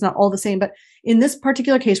well. So it's not all the same. But in this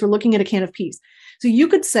particular case, we're looking at a can of peas. So you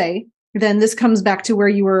could say, then this comes back to where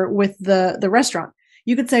you were with the restaurant.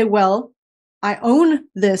 You could say, well, I own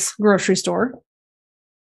this grocery store.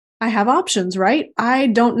 I have options, right? I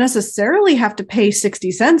don't necessarily have to pay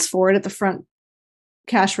 60 cents for it at the front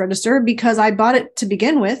cash register because I bought it to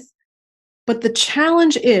begin with. But the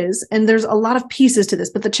challenge is, and there's a lot of pieces to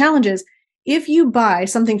this, but the challenge is if you buy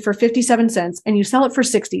something for 57 cents and you sell it for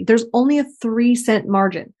 60, there's only a 3-cent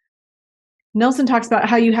margin. Nelson talks about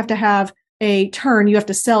how you have to have a turn. You have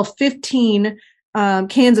to sell 15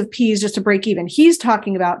 cans of peas just to break even. He's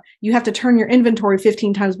talking about you have to turn your inventory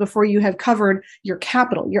 15 times before you have covered your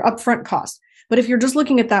capital, your upfront cost. But if you're just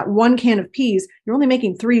looking at that one can of peas, you're only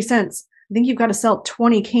making 3 cents. I think you've got to sell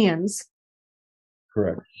 20 cans.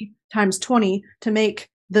 Correct. Times 20 to make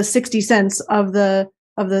the 60 cents of the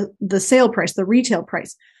sale price, the retail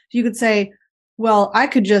price. You could say, well, I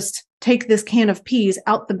could just take this can of peas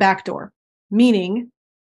out the back door, meaning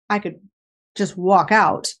I could just walk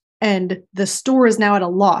out and the store is now at a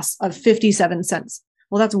loss of 57 cents.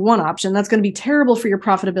 Well, that's one option. That's going to be terrible for your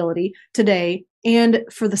profitability today and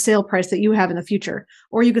for the sale price that you have in the future.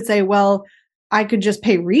 Or you could say, well, I could just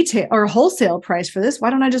pay retail or wholesale price for this. Why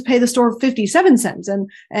don't I just pay the store 57 cents?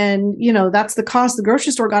 And that's the cost the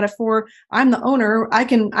grocery store got it for. I'm the owner.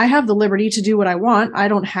 I have the liberty to do what I want. I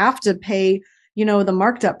don't have to pay, the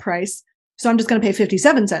marked up price. So I'm just going to pay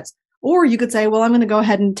 57 cents. Or you could say, well, I'm going to go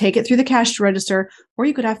ahead and take it through the cash register, or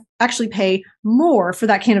you could actually pay more for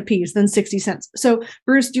that can of peas than 60 cents. So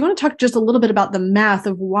Bruce, do you want to talk just a little bit about the math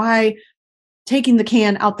of why taking the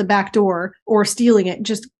can out the back door or stealing it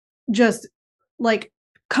just like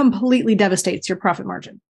completely devastates your profit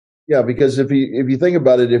margin? Yeah, because if you think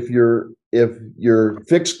about it, if your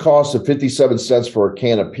fixed cost of 57 cents for a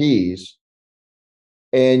can of peas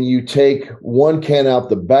and you take one can out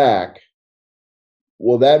the back,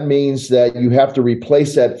 well, that means that you have to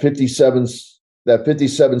replace that 57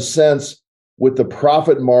 cents with the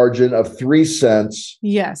profit margin of 3 cents.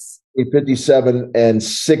 Yes. 57 and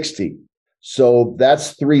 60. So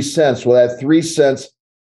that's 3 cents. Well, that 3 cents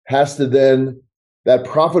has to then, that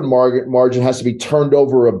profit margin has to be turned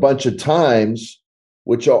over a bunch of times,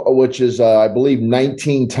 which is, I believe,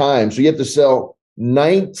 19 times. So you have to sell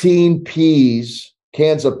 19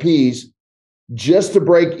 cans of peas, just to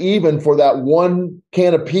break even for that one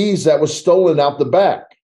can of peas that was stolen out the back.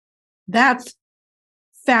 That's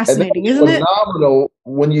fascinating, isn't it? Phenomenal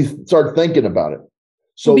when you start thinking about it.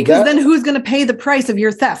 So because then who's going to pay the price of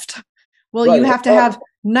your theft? Well, right. You have to have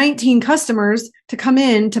 19 customers to come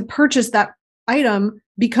in to purchase that item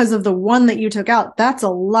because of the one that you took out. That's a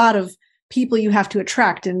lot of people you have to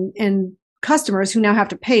attract and customers who now have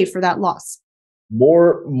to pay for that loss.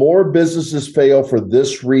 More businesses fail for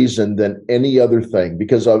this reason than any other thing,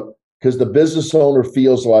 because the business owner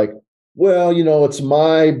feels like, well, it's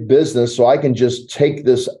my business, so I can just take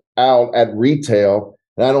this out at retail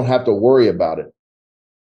and I don't have to worry about it.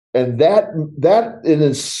 And that in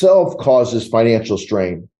itself causes financial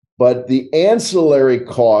strain. But the ancillary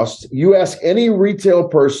cost, you ask any retail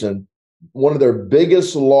person, one of their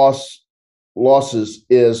biggest losses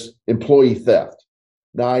is employee theft.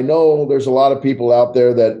 Now, I know there's a lot of people out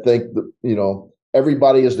there that think that,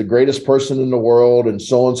 everybody is the greatest person in the world and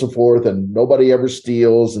so on and so forth, and nobody ever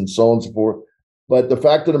steals and so on and so forth. But the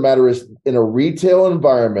fact of the matter is, in a retail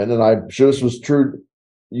environment, and I'm sure this was true,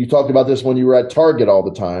 you talked about this when you were at Target all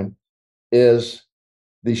the time, is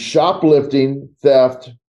the shoplifting theft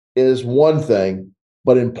is one thing,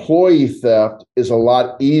 but employee theft is a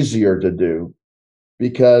lot easier to do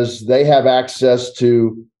because they have access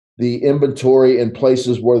to the inventory in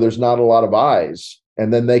places where there's not a lot of eyes,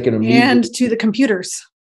 and then they can and to the computers.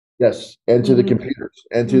 Yes, and to the computers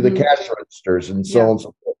and to the cash registers and so on and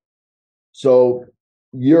so forth. So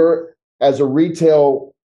you're, as a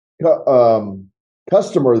retail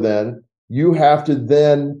customer, then you have to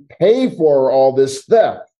then pay for all this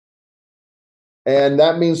theft, and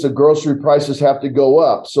that means the grocery prices have to go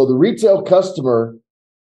up. So the retail customer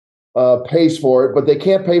pays for it, but they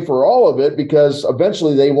can't pay for all of it because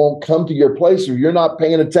eventually they won't come to your place if you're not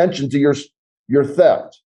paying attention to your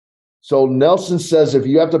theft. So Nelson says if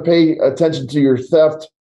you have to pay attention to your theft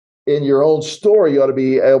in your own store, you ought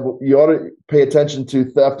to pay attention to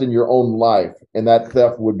theft in your own life, and that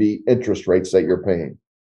theft would be interest rates that you're paying.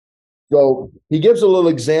 So he gives a little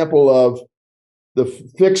example of the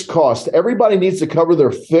fixed cost. Everybody needs to cover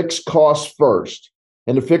their fixed costs first,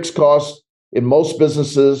 and the fixed costs in most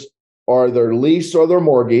businesses are their lease or their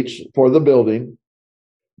mortgage for the building,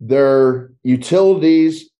 their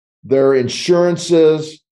utilities, their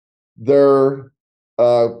insurances, their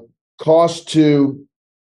cost to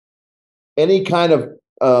any kind of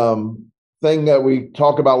thing that we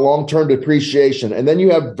talk about, long-term depreciation. And then you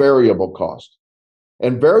have variable cost.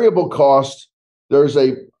 And variable cost, there's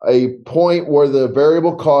a point where the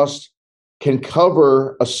variable cost can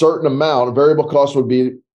cover a certain amount. A variable cost would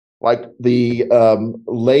be like the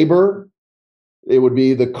labor it would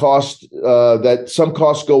be the cost that some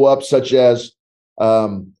costs go up, such as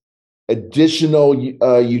additional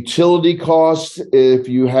utility costs. If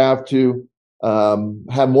you have to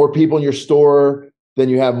have more people in your store, then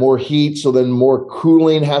you have more heat, so then more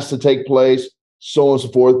cooling has to take place, so on and so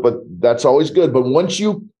forth. But that's always good. But once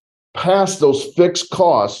you pass those fixed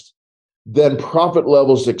costs, then profit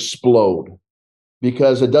levels explode,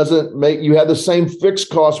 because it doesn't make you have the same fixed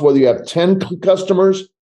cost whether you have 10 customers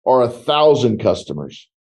or 1,000 customers.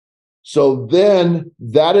 So then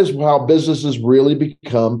that is how businesses really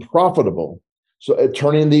become profitable. So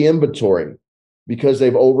turning the inventory, because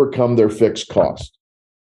they've overcome their fixed cost.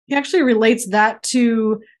 He actually relates that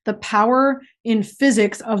to the power in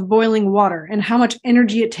physics of boiling water and how much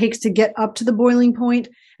energy it takes to get up to the boiling point.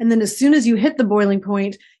 And then as soon as you hit the boiling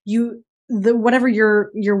point, whatever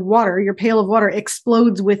your water, your pail of water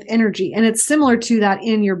explodes with energy. And it's similar to that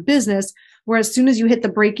in your business, where as soon as you hit the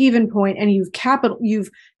break-even point and you've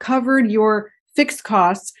covered your fixed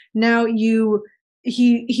costs, now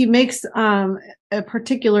he makes a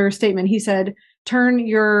particular statement. He said, turn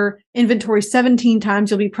your inventory 17 times,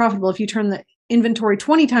 you'll be profitable. If you turn the inventory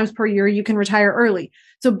 20 times per year, you can retire early.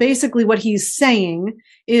 So basically what he's saying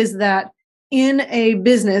is that in a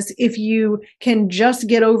business, if you can just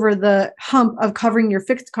get over the hump of covering your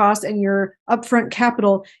fixed costs and your upfront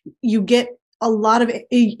capital, you get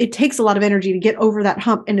it takes a lot of energy to get over that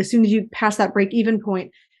hump. And as soon as you pass that break-even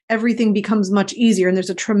point, everything becomes much easier. And there's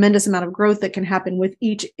a tremendous amount of growth that can happen with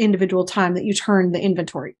each individual time that you turn the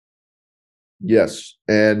inventory. Yes.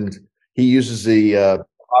 And he uses the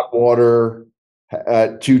hot water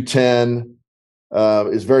at 210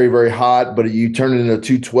 is very, very hot, but you turn it into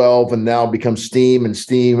 212 and now it becomes steam, and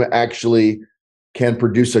steam actually can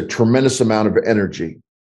produce a tremendous amount of energy.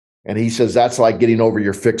 And he says that's like getting over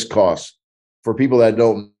your fixed costs. For people that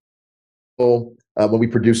don't know, when we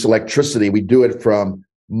produce electricity, we do it from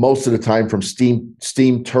most of the time from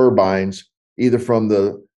steam turbines, either from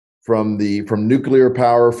nuclear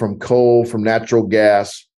power, from coal, from natural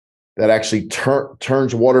gas, that actually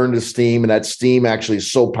turns water into steam. And that steam actually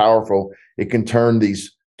is so powerful, it can turn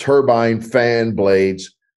these turbine fan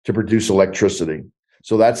blades to produce electricity.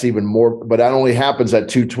 So that's even more, but that only happens at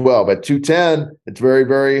 212. At 210, it's very,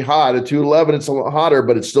 very hot. At 211, it's a lot hotter,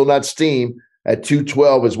 but it's still not steam. At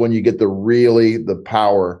 212 is when you get the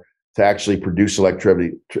power to actually produce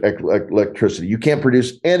electricity. You can't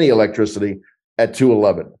produce any electricity at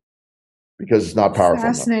 211 because it's not powerful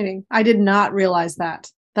enough. Fascinating. I did not realize that.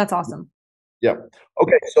 That's awesome. Yeah.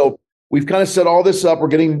 Okay. So we've kind of set all this up. We're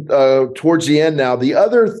getting towards the end now. The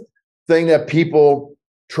other thing that people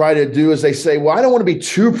try to do is they say, well, I don't want to be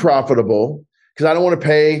too profitable because I don't want to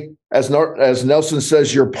pay, as Nelson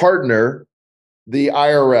says, your partner, the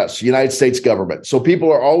IRS, United States government. So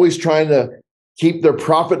people are always trying to keep their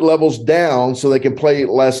profit levels down so they can pay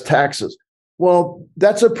less taxes. Well,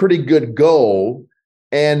 that's a pretty good goal.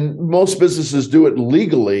 And most businesses do it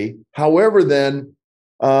legally. However, then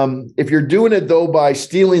if you're doing it, though, by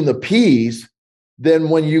stealing the peas, then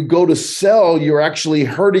when you go to sell, you're actually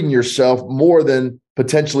hurting yourself more than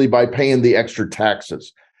potentially by paying the extra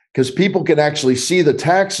taxes, because people can actually see the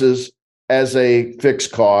taxes as a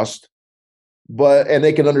fixed cost, and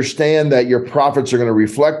they can understand that your profits are going to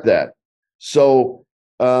reflect that. So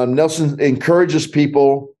Nelson encourages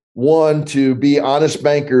people, one, to be honest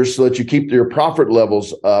bankers so that you keep your profit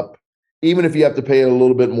levels up, even if you have to pay a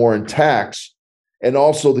little bit more in tax, and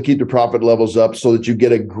also to keep the profit levels up so that you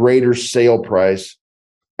get a greater sale price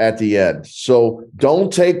at the end. So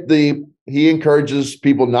he encourages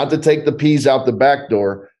people not to take the peas out the back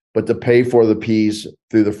door, but to pay for the peas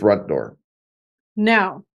through the front door.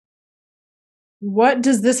 Now, what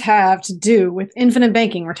does this have to do with infinite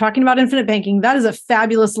banking? We're talking about infinite banking. That is a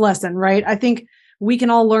fabulous lesson, right? I think we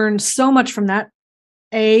can all learn so much from that.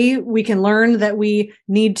 We can learn that we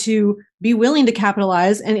need to be willing to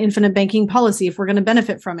capitalize an infinite banking policy if we're going to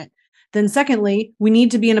benefit from it. Then secondly, we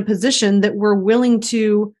need to be in a position that we're willing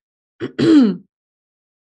to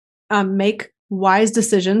make wise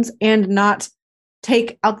decisions and not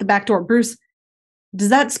take out the back door. Bruce, does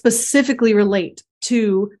that specifically relate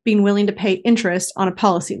to being willing to pay interest on a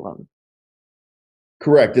policy loan?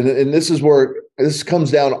 Correct. And this is where this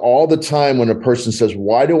comes down all the time when a person says,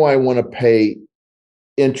 why do I want to pay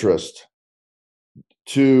interest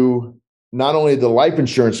to not only the life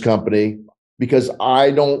insurance company, because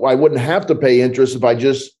I wouldn't have to pay interest if I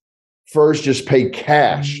just paid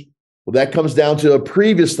cash. Well, that comes down to a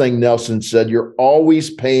previous thing Nelson said. You're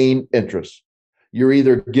always paying interest. You're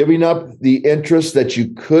either giving up the interest that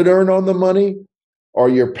you could earn on the money, or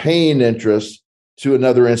you're paying interest to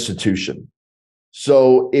another institution.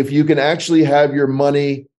 So if you can actually have your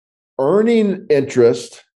money earning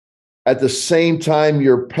interest at the same time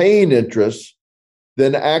you're paying interest,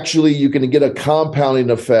 then actually you can get a compounding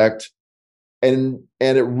effect, and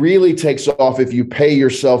it really takes off if you pay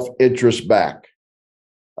yourself interest back,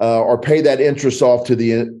 or pay that interest off to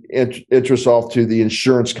the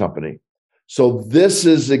insurance company. So this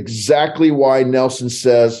is exactly why Nelson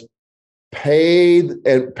says pay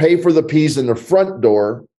for the P's in the front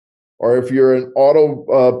door. Or if you're an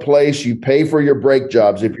auto place, you pay for your brake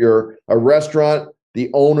jobs. If you're a restaurant, the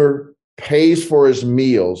owner pays for his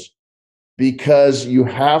meals, because you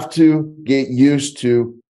have to get used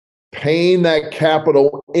to paying that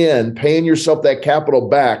capital in, paying yourself that capital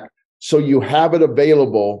back, so you have it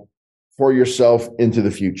available for yourself into the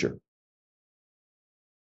future.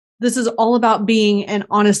 This is all about being an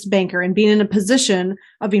honest banker and being in a position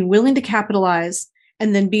of being willing to capitalize,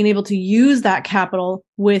 and then being able to use that capital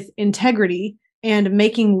with integrity and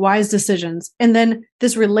making wise decisions. And then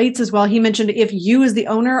this relates as well. He mentioned if you as the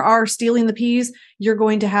owner are stealing the peas, you're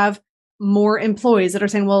going to have more employees that are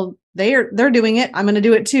saying, well, they're doing it, I'm going to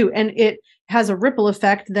do it too. And it has a ripple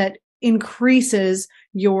effect that increases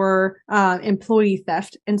your employee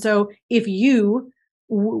theft. And so if you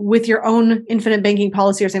with your own infinite banking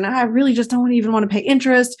policy are saying, I really just don't even want to pay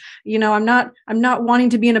interest. I'm not wanting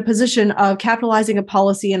to be in a position of capitalizing a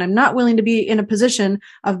policy, and I'm not willing to be in a position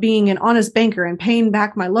of being an honest banker and paying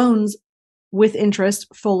back my loans with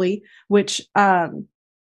interest fully, which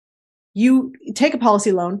you take a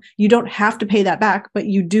policy loan, you don't have to pay that back, but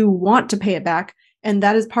you do want to pay it back. And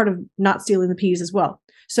that is part of not stealing the peas as well.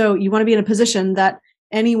 So you want to be in a position that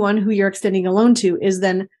anyone who you're extending a loan to is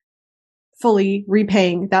then fully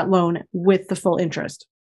repaying that loan with the full interest.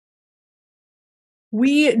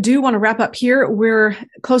 We do want to wrap up here. We're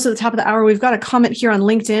close to the top of the hour. We've got a comment here on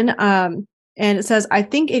LinkedIn, and it says, I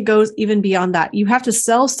think it goes even beyond that. You have to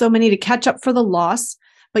sell so many to catch up for the loss,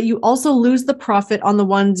 but you also lose the profit on the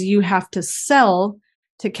ones you have to sell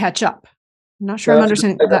to catch up. I'm not sure I'm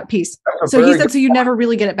understanding that piece. So he said, so you never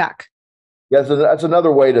really get it back. Yes, that's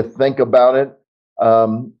another way to think about it.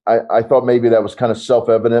 I thought maybe that was kind of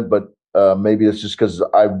self-evident, but maybe it's just because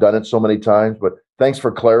I've done it so many times. But thanks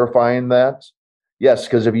for clarifying that. Yes,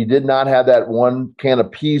 because if you did not have that one can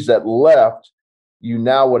of peas that left, you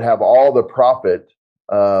now would have all the profit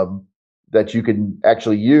that you can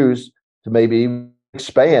actually use to maybe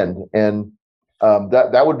expand. And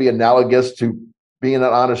that would be analogous to being an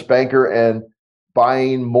honest banker and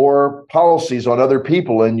buying more policies on other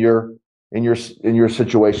people in your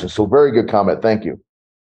situation. So very good comment. Thank you.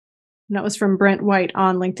 And that was from Brent White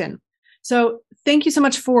on LinkedIn. So thank you so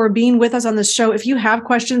much for being with us on this show. If you have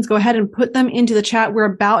questions, go ahead and put them into the chat. We're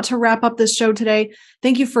about to wrap up this show today.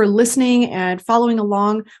 Thank you for listening and following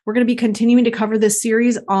along. We're going to be continuing to cover this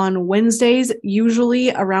series on Wednesdays,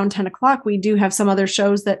 usually around 10 o'clock. We do have some other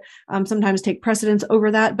shows that sometimes take precedence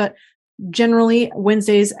over that, but generally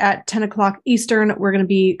Wednesdays at 10 o'clock Eastern, we're going to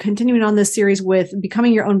be continuing on this series with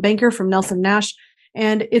Becoming Your Own Banker from Nelson Nash.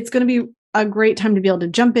 And it's going to be a great time to be able to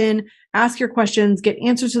jump in, ask your questions, get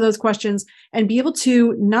answers to those questions, and be able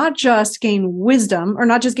to not just gain wisdom or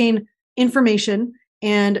not just gain information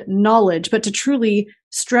and knowledge, but to truly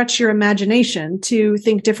stretch your imagination to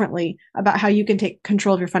think differently about how you can take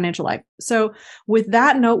control of your financial life. So with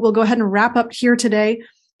that note, we'll go ahead and wrap up here today.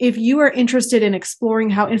 If you are interested in exploring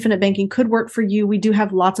how infinite banking could work for you, we do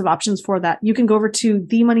have lots of options for that. You can go over to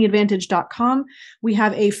themoneyadvantage.com. We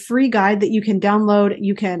have a free guide that you can download.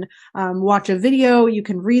 You can watch a video. You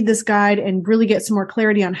can read this guide and really get some more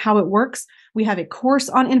clarity on how it works. We have a course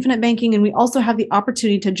on infinite banking, and we also have the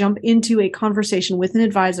opportunity to jump into a conversation with an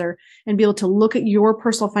advisor and be able to look at your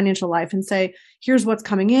personal financial life and say, here's what's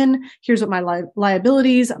coming in, here's what my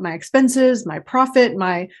liabilities, my expenses, my profit,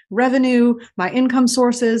 my revenue, my income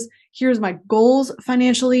sources, here's my goals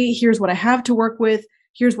financially, here's what I have to work with,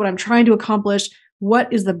 here's what I'm trying to accomplish,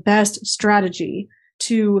 what is the best strategy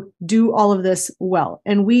to do all of this well.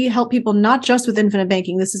 And we help people not just with infinite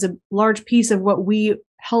banking. This is a large piece of what we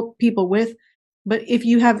help people with. But if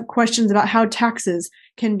you have questions about how taxes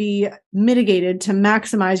can be mitigated to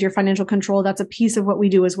maximize your financial control, that's a piece of what we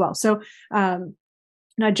do as well. So, and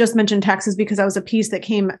I just mentioned taxes because that was a piece that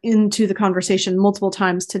came into the conversation multiple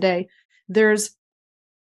times today. There's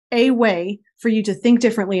a way for you to think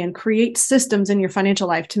differently and create systems in your financial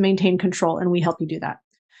life to maintain control, and we help you do that.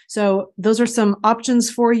 So those are some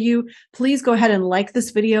options for you. Please go ahead and like this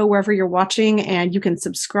video wherever you're watching, and you can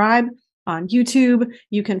subscribe on YouTube.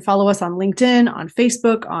 You can follow us on LinkedIn, on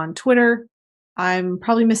Facebook, on Twitter. I'm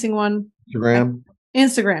probably missing one.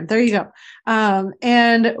 Instagram. There you go.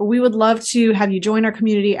 And we would love to have you join our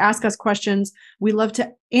community, ask us questions. We love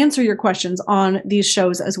to answer your questions on these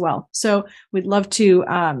shows as well. So we'd love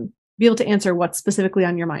to be able to answer what's specifically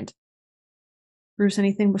on your mind. Bruce,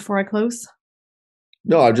 anything before I close?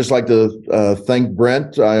 No, I'd just like to thank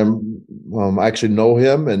Brent. I actually know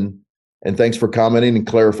him, and thanks for commenting and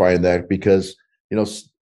clarifying that, because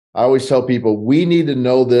I always tell people we need to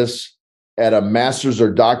know this at a master's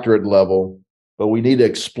or doctorate level, but we need to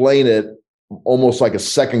explain it almost like a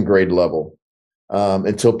second grade level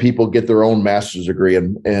until people get their own master's degree.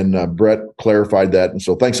 And Brett clarified that, and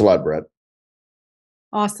so thanks a lot, Brett.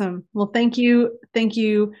 Awesome. Well, thank you. Thank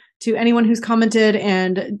you to anyone who's commented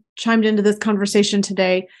and chimed into this conversation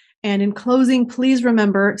today. And in closing, please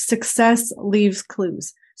remember, success leaves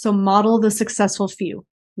clues. So model the successful few,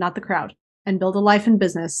 not the crowd, and build a life and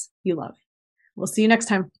business you love. We'll see you next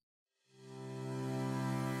time.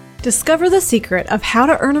 Discover the secret of how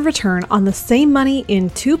to earn a return on the same money in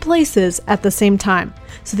two places at the same time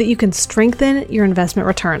so that you can strengthen your investment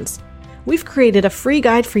returns. We've created a free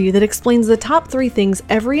guide for you that explains the top 3 things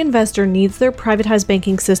every investor needs their privatized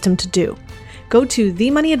banking system to do. Go to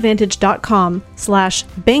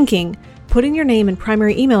themoneyadvantage.com/banking, put in your name and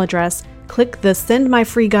primary email address, click the Send My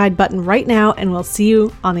Free Guide button right now, and we'll see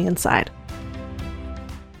you on the inside.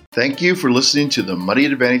 Thank you for listening to the Money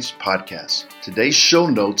Advantage podcast. Today's show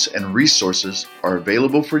notes and resources are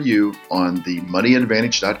available for you on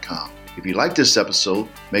themoneyadvantage.com. If you like this episode,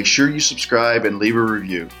 make sure you subscribe and leave a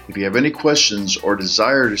review. If you have any questions or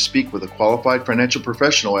desire to speak with a qualified financial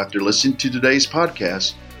professional after listening to today's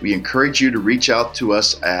podcast, we encourage you to reach out to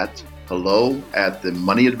us at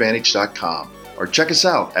hello@themoneyadvantage.com or check us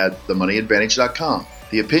out at themoneyadvantage.com.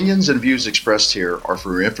 The opinions and views expressed here are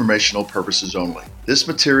for informational purposes only. This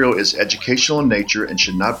material is educational in nature and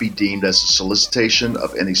should not be deemed as a solicitation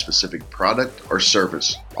of any specific product or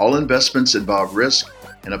service. All investments involve risk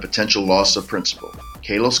and a potential loss of principal.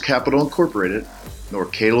 Kalos Capital Incorporated nor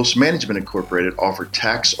Kalos Management Incorporated offer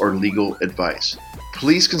tax or legal advice.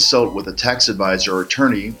 Please consult with a tax advisor or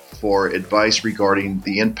attorney for advice regarding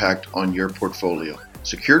the impact on your portfolio.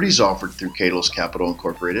 Securities offered through Kalos Capital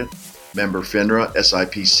Incorporated, member FINRA,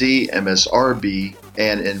 SIPC, MSRB,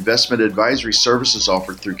 and investment advisory services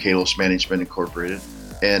offered through Kalos Management Incorporated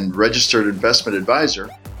and registered investment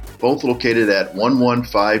advisor, both located at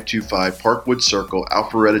 11525 Parkwood Circle,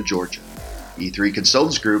 Alpharetta, Georgia. E3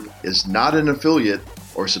 Consultants Group is not an affiliate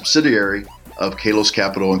or subsidiary of Kalos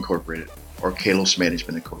Capital Incorporated or Kalos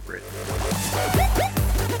Management Incorporated.